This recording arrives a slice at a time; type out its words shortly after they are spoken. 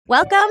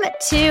Welcome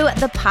to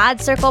the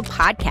Pod Circle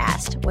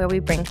podcast, where we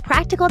bring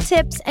practical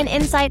tips and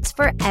insights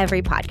for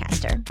every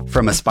podcaster.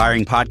 From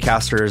aspiring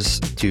podcasters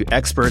to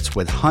experts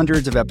with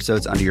hundreds of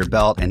episodes under your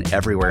belt and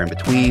everywhere in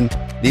between,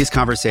 these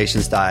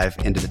conversations dive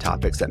into the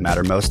topics that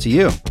matter most to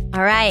you.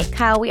 All right,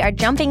 Kyle, we are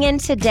jumping in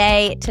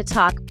today to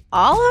talk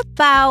all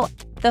about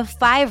the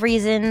 5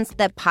 reasons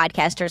that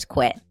podcasters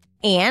quit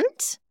and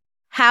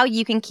how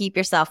you can keep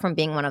yourself from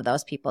being one of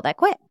those people that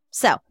quit.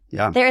 So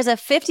there is a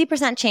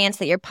 50% chance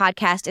that your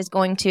podcast is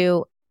going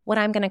to what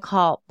I'm going to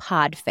call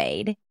pod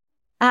fade.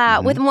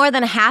 With more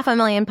than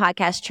 500,000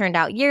 podcasts churned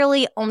out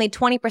yearly, only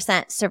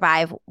 20%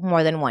 survive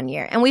more than 1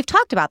 year. And we've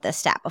talked about this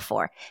stat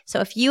before.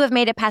 So if you have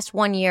made it past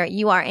 1 year,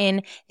 you are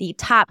in the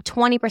top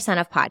 20%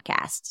 of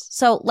podcasts.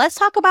 So let's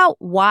talk about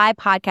why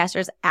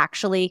podcasters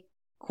actually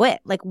quit.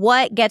 Like,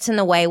 what gets in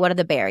the way? What are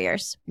the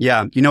barriers?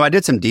 Yeah. I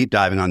did some deep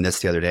diving on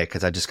this the other day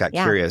because I just got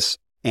curious.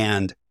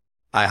 And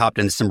I hopped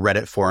into some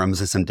Reddit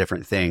forums and some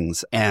different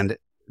things. And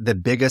the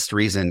biggest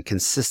reason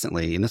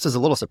consistently, and this is a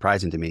little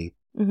surprising to me,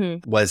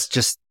 was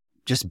just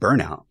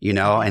burnout,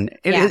 and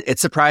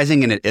it's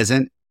surprising and it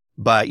isn't.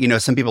 But,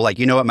 some people like,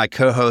 what, my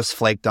co-host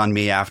flaked on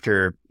me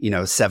after,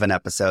 7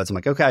 episodes. I'm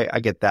like, okay, I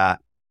get that.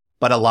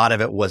 But a lot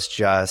of it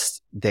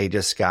was they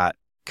just got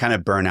kind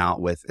of burnout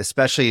with,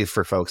 especially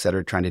for folks that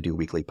are trying to do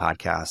weekly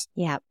podcasts.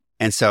 Yeah.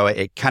 And so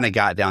it kind of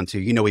got down to,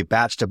 we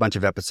batched a bunch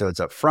of episodes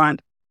up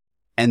front.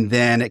 And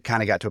then it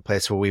kind of got to a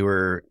place where we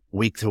were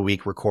week to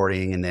week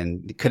recording and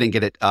then couldn't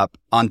get it up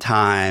on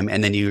time.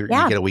 And then you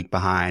get a week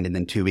behind and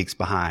then 2 weeks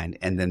behind.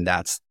 And then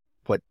that's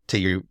what, to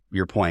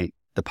your point,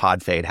 the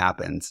pod fade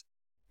happens.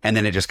 And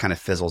then it just kind of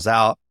fizzles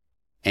out.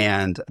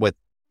 And with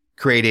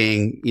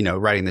creating,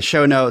 writing the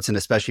show notes, and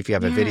especially if you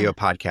have a video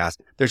podcast,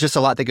 there's just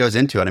a lot that goes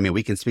into it. I mean,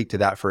 we can speak to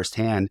that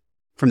firsthand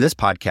from this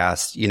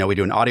podcast. We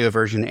do an audio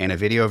version and a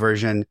video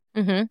version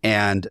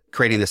and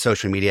creating the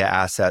social media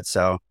assets.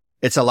 So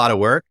it's a lot of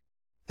work.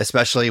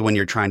 Especially when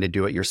you're trying to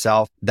do it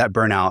yourself. That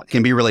burnout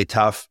can be really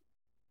tough,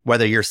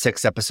 whether you're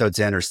 6 episodes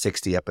in or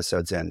 60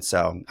 episodes in.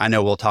 So I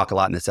know we'll talk a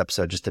lot in this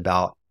episode just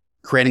about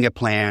creating a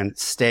plan,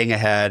 staying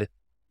ahead,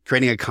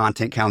 creating a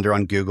content calendar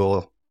on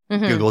Google.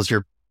 Google's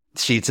your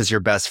Sheets is your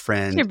best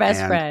friend. Your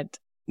best friend.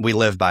 We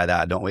live by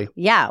that, don't we?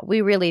 Yeah,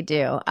 we really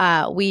do.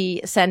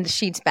 We send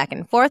sheets back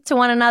and forth to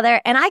one another.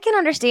 And I can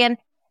understand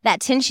that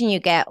tension you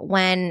get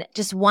when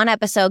just one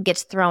episode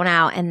gets thrown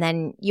out and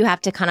then you have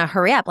to kind of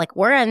hurry up. Like,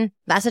 we're in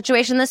that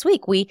situation this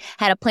week. We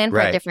had a plan for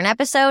a different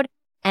episode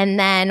and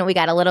then we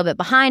got a little bit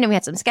behind and we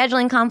had some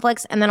scheduling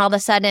conflicts. And then all of a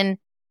sudden,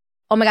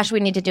 oh my gosh, we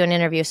need to do an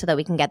interview so that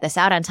we can get this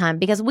out on time,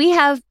 because we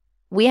have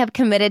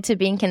committed to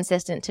being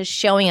consistent, to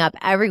showing up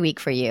every week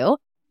for you.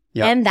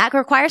 Yep. And that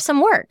requires some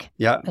work.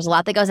 Yeah. There's a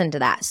lot that goes into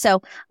that.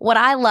 So what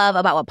I love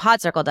about what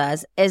Pod Circle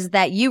does is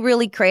that you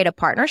really create a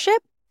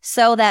partnership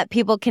so that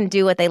people can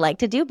do what they like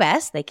to do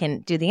best. They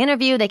can do the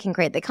interview. They can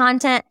create the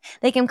content.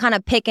 They can kind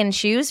of pick and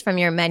choose from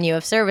your menu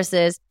of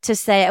services to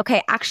say,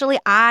 okay, actually,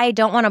 I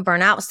don't want to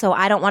burn out, so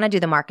I don't want to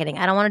do the marketing.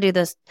 I don't want to do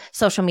those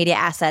social media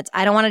assets.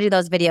 I don't want to do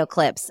those video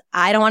clips.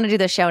 I don't want to do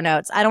the show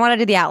notes. I don't want to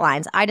do the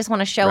outlines. I just want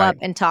to show up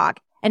and talk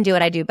and do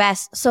what I do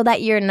best, so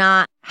that you're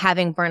not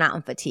having burnout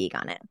and fatigue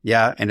on it.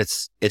 Yeah. And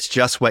it's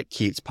just what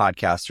keeps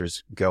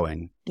podcasters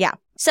going. Yeah.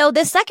 So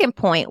the second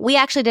point, we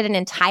actually did an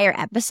entire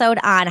episode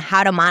on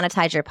how to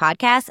monetize your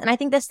podcast. And I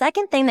think the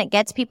second thing that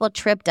gets people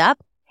tripped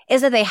up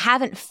is that they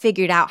haven't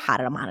figured out how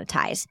to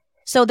monetize.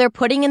 So they're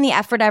putting in the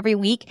effort every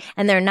week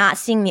and they're not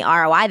seeing the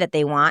ROI that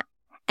they want.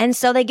 And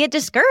so they get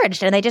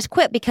discouraged and they just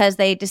quit because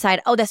they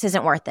decide, oh, this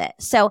isn't worth it.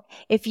 So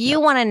if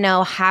you want to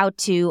know how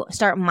to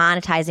start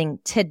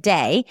monetizing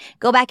today,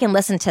 go back and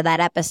listen to that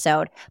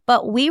episode.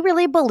 But we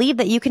really believe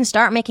that you can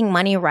start making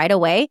money right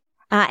away.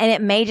 And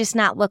it may just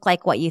not look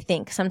like what you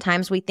think.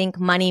 Sometimes we think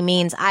money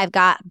means I've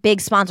got big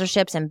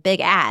sponsorships and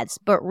big ads.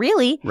 But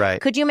really,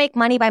 could you make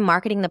money by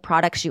marketing the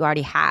products you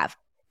already have?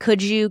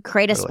 Could you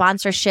create a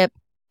sponsorship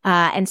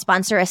and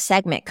sponsor a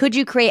segment? Could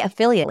you create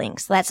affiliate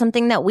links? That's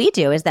something that we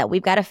do, is that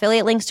we've got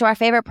affiliate links to our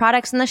favorite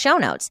products in the show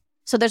notes.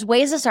 So there's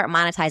ways to start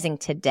monetizing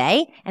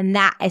today. And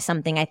that is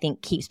something I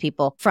think keeps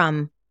people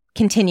from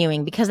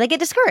continuing, because they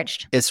get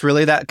discouraged. It's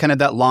really that kind of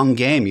that long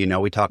game.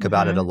 We talk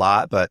about it a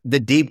lot, but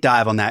the deep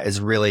dive on that is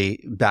really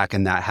back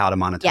in that how to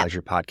monetize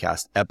your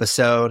podcast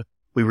episode.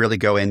 We really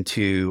go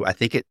into, I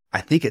think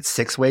it's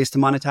 6 ways to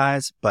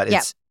monetize, but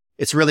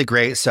it's really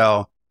great.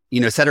 So,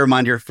 set a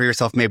reminder for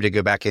yourself maybe to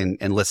go back and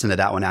listen to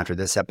that one after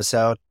this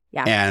episode.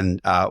 Yeah. And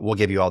we'll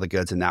give you all the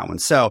goods in that one.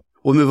 So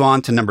we'll move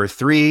on to number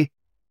 3,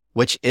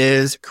 which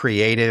is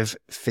creative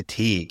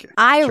fatigue.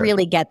 I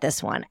really get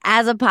this one.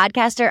 As a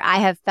podcaster, I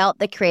have felt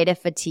the creative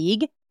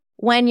fatigue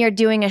when you're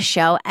doing a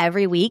show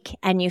every week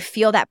and you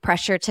feel that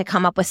pressure to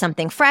come up with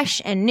something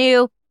fresh and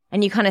new,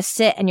 and you kind of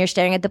sit and you're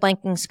staring at the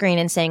blanking screen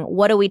and saying,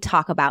 what do we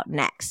talk about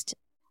next?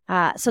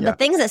 The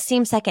things that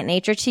seem second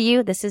nature to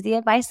you, this is the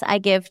advice I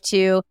give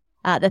to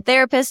the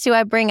therapist who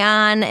I bring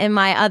on in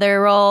my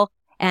other role.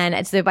 And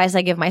it's the advice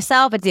I give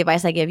myself. It's the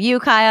advice I give you,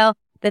 Kyle.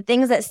 The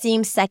things that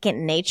seem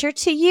second nature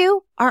to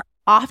you are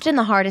often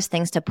the hardest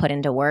things to put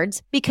into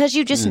words because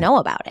you just know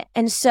about it.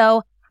 And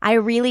so I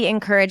really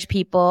encourage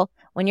people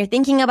when you're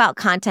thinking about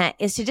content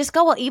is to just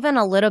go even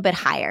a little bit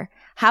higher.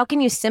 How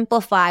can you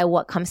simplify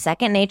what comes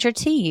second nature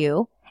to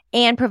you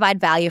and provide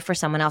value for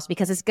someone else,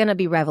 because it's going to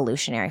be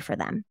revolutionary for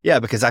them? Yeah,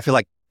 because I feel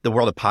like the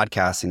world of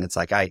podcasting, it's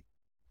like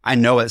I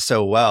know it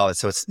so well.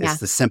 So it's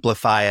to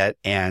simplify it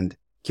and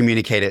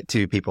communicate it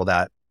to people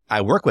that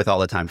I work with all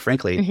the time,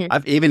 frankly. Mm-hmm.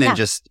 I've even in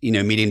just,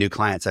 meeting new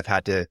clients, I've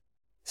had to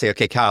say,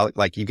 okay, Kyle,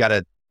 like you got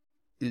to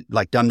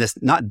like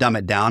not dumb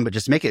it down, but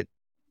just make it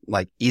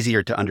like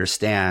easier to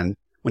understand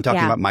when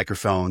talking about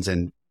microphones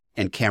and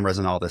cameras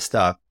and all this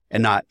stuff,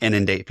 and not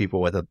inundate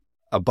people with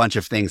a bunch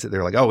of things that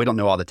they're like, oh, we don't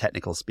know all the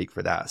technical speak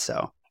for that.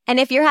 So. And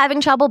if you're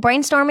having trouble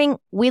brainstorming,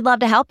 we'd love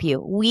to help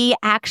you. We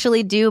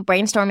actually do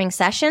brainstorming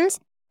sessions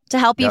to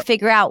help you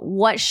figure out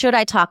what should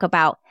I talk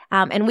about.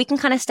 And we can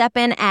kind of step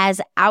in as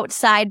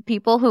outside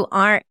people who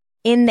aren't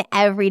in the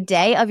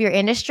everyday of your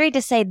industry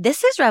to say,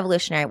 this is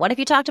revolutionary. What if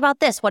you talked about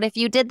this? What if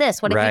you did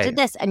this? What if you did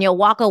this? And you'll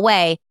walk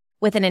away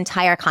with an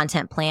entire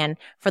content plan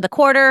for the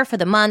quarter, for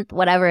the month,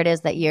 whatever it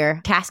is that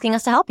you're tasking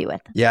us to help you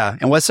with. Yeah.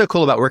 And what's so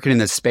cool about working in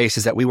this space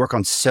is that we work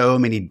on so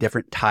many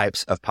different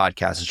types of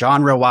podcasts,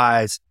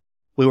 genre-wise.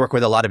 We work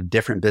with a lot of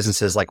different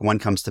businesses. Like one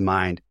comes to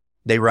mind.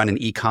 They run an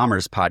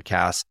e-commerce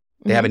podcast.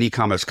 They have an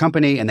e-commerce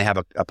company and they have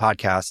a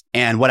podcast.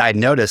 And what I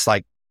noticed,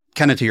 like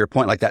kind of to your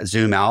point, like that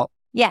zoom out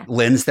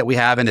lens that we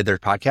have into their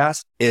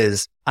podcast,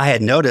 is I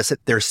had noticed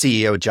that their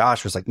CEO,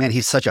 Josh, was like, man,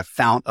 he's such a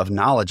fount of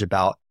knowledge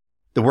about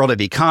the world of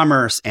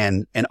e-commerce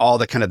and all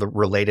the kind of the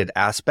related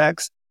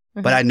aspects.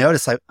 Mm-hmm. But I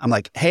noticed, I'm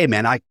like, hey,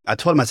 man, I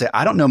told him, I said,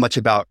 I don't know much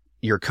about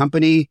your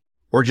company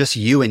or just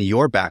you and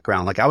your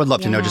background. Like, I would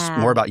love to know just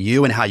more about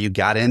you and how you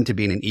got into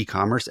being an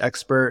e-commerce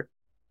expert.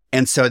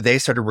 And so they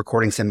started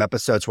recording some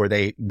episodes where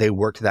they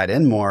worked that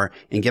in more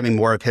and giving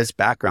more of his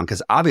background,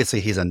 because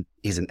obviously he's an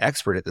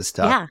expert at this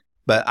stuff. Yeah.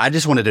 But I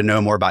just wanted to know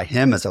more about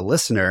him as a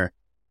listener.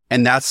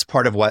 And that's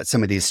part of what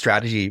some of these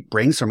strategy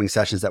brainstorming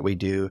sessions that we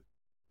do,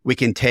 we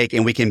can take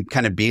and we can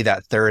kind of be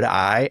that third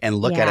eye and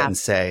look at it and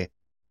say,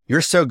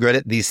 you're so good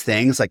at these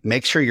things. Like,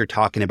 make sure you're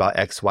talking about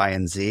X, Y,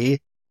 and Z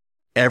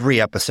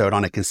every episode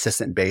on a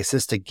consistent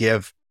basis to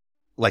give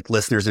like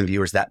listeners and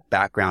viewers that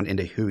background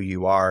into who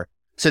you are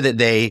so that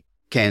they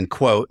can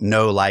quote,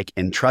 know, like,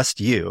 and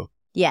trust you.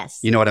 Yes.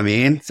 You know what I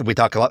mean? So we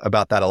talk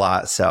about that a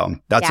lot. So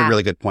that's a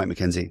really good point,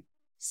 Mackenzie.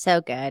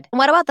 So good.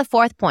 What about the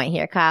fourth point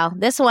here, Kyle?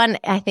 This one,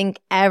 I think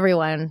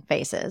everyone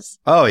faces.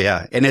 Oh,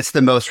 yeah. And it's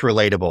the most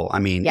relatable. I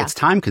mean, it's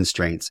time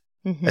constraints,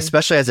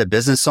 especially as a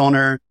business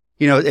owner.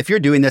 If you're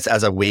doing this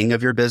as a wing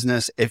of your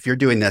business, if you're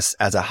doing this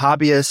as a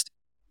hobbyist,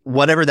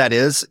 whatever that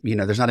is,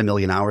 there's not a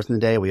million hours in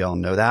the day. We all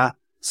know that.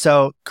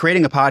 So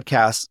creating a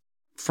podcast,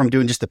 from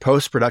doing just the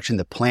post-production,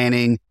 the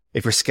planning,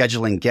 if you're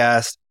scheduling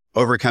guests,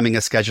 overcoming a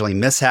scheduling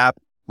mishap,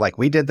 like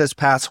we did this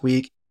past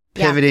week,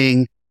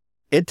 pivoting,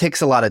 it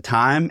takes a lot of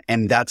time.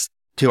 And that's,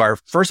 to our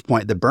first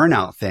point, the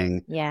burnout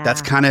thing. Yeah.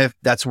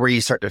 That's where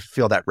you start to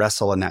feel that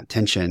wrestle and that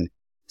tension.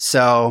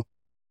 So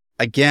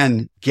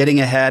again, getting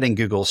ahead in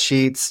Google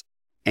Sheets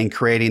and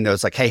creating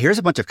those, like, hey, here's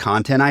a bunch of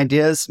content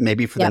ideas,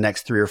 maybe for the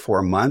next 3 or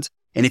 4 months.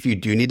 And if you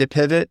do need to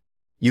pivot,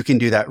 you can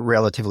do that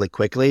relatively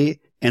quickly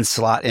and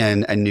slot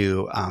in a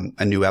new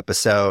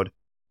episode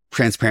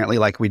transparently,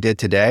 like we did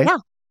today. Yeah.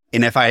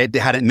 And if I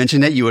hadn't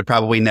mentioned it, you would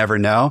probably never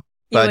know.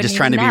 But just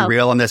trying to be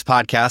real on this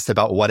podcast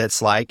about what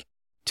it's like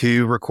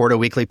to record a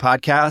weekly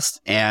podcast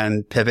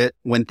and pivot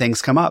when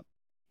things come up.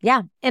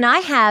 Yeah. And I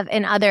have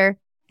in other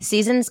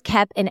seasons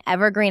kept an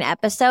evergreen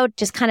episode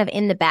just kind of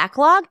in the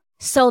backlog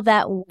so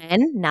that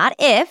when, not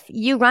if,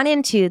 you run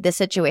into the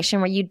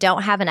situation where you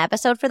don't have an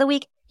episode for the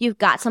week, you've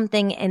got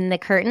something in the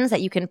curtains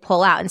that you can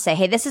pull out and say,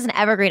 hey, this is an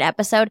evergreen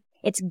episode.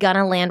 It's going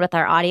to land with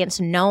our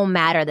audience no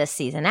matter the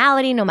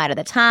seasonality, no matter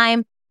the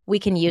time. We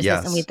can use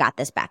this and we've got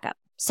this backup.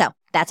 So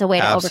that's a way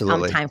to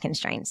overcome time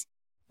constraints.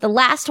 The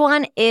last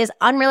one is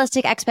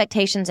unrealistic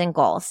expectations and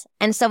goals.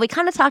 And so we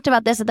kind of talked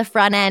about this at the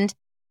front end.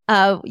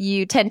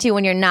 You tend to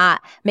when you're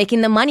not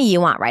making the money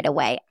you want right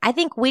away. I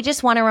think we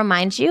just want to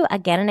remind you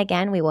again and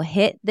again, we will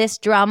hit this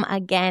drum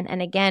again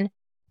and again.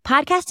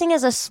 Podcasting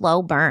is a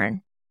slow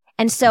burn.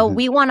 And so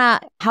we want to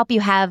help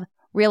you have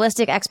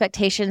realistic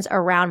expectations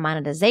around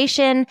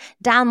monetization,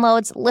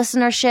 downloads,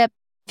 listenership.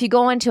 If you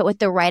go into it with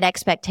the right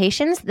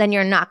expectations, then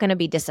you're not going to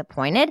be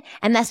disappointed.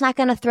 And that's not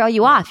going to throw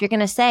you off. You're going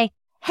to say,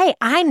 hey,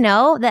 I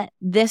know that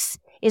this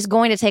is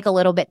going to take a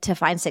little bit to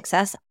find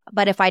success.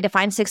 But if I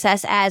define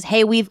success as,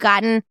 hey, we've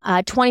gotten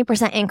a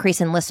 20% increase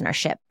in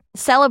listenership,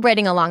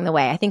 celebrating along the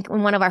way. I think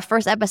in one of our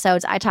first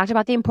episodes, I talked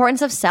about the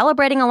importance of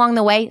celebrating along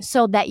the way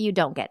so that you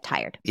don't get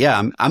tired.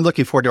 Yeah, I'm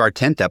looking forward to our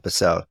 10th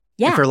episode.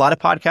 Yeah. And for a lot of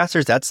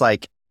podcasters, that's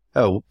like,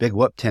 oh, big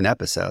whoop, 10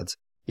 episodes.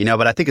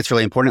 But I think it's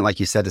really important, like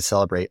you said, to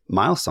celebrate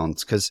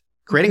milestones, because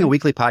creating a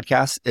weekly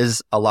podcast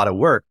is a lot of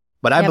work,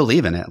 but I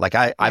believe in it. Like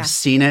I've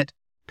seen it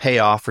pay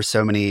off for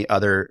so many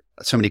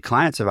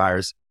clients of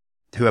ours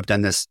who have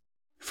done this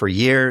for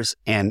years.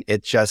 And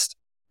it's just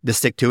the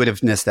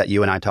stick-to-itiveness that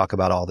you and I talk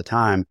about all the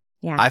time.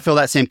 Yeah. I feel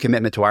that same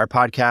commitment to our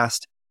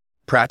podcast,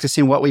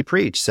 practicing what we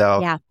preach.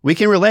 So we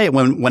can relate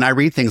when I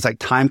read things like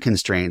time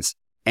constraints.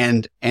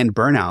 and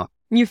burnout.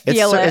 You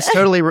feel it. It's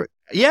totally,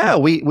 yeah,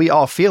 we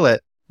all feel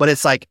it, but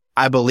it's like,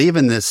 I believe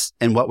in this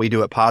and what we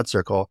do at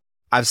PodCircle.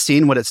 I've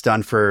seen what it's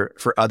done for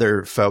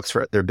other folks,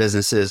 for their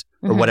businesses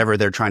or whatever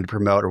they're trying to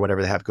promote or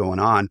whatever they have going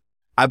on.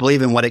 I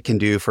believe in what it can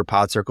do for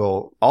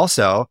PodCircle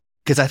also,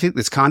 because I think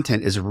this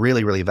content is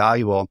really, really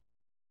valuable.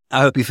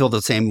 I hope you feel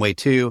the same way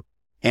too.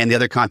 And the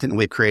other content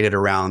we've created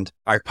around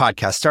our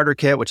podcast starter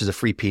kit, which is a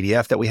free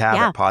PDF that we have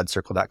at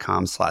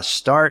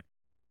podcircle.com/start.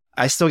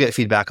 I still get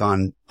feedback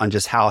on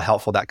just how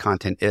helpful that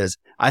content is.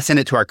 I send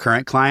it to our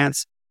current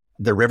clients.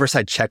 The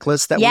Riverside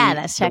checklist that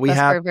we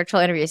have for virtual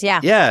interviews.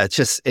 Yeah. Yeah. It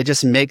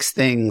just makes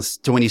things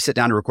to when you sit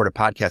down to record a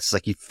podcast, it's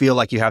like you feel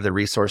like you have the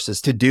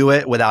resources to do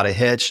it without a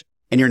hitch.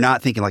 And you're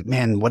not thinking like,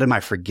 man, what am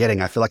I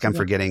forgetting? I feel like I'm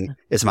forgetting.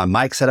 Is my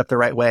mic set up the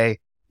right way?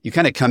 You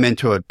kind of come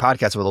into a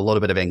podcast with a little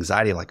bit of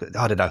anxiety, like,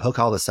 oh, did I hook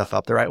all this stuff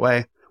up the right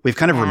way? We've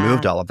kind of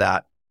removed all of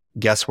that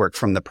guesswork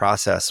from the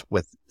process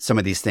with some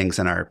of these things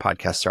in our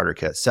podcast starter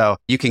kit. So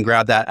you can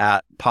grab that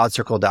at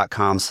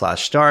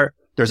podcircle.com/start.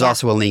 There's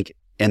also a link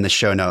in the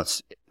show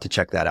notes to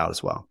check that out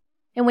as well.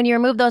 And when you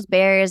remove those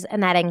barriers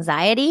and that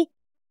anxiety,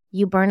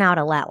 you burn out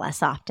a lot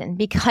less often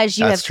because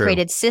you have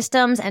created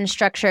systems and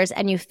structures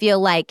and you feel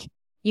like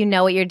you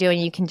know what you're doing.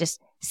 You can just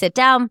sit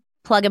down,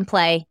 plug and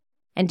play,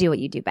 and do what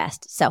you do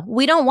best. So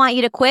we don't want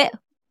you to quit.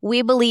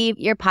 We believe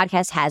your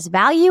podcast has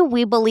value.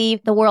 We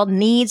believe the world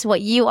needs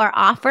what you are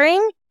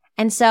offering.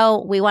 And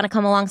so we want to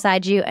come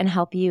alongside you and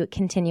help you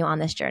continue on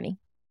this journey.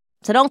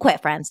 So don't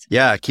quit, friends.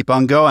 Yeah, keep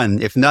on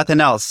going. If nothing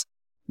else,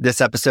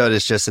 this episode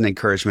is just an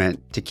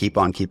encouragement to keep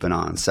on keeping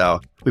on. So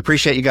we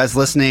appreciate you guys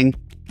listening.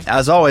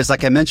 As always,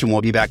 like I mentioned,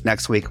 we'll be back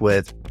next week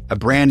with a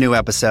brand new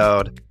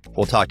episode.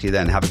 We'll talk to you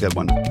then. Have a good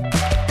one.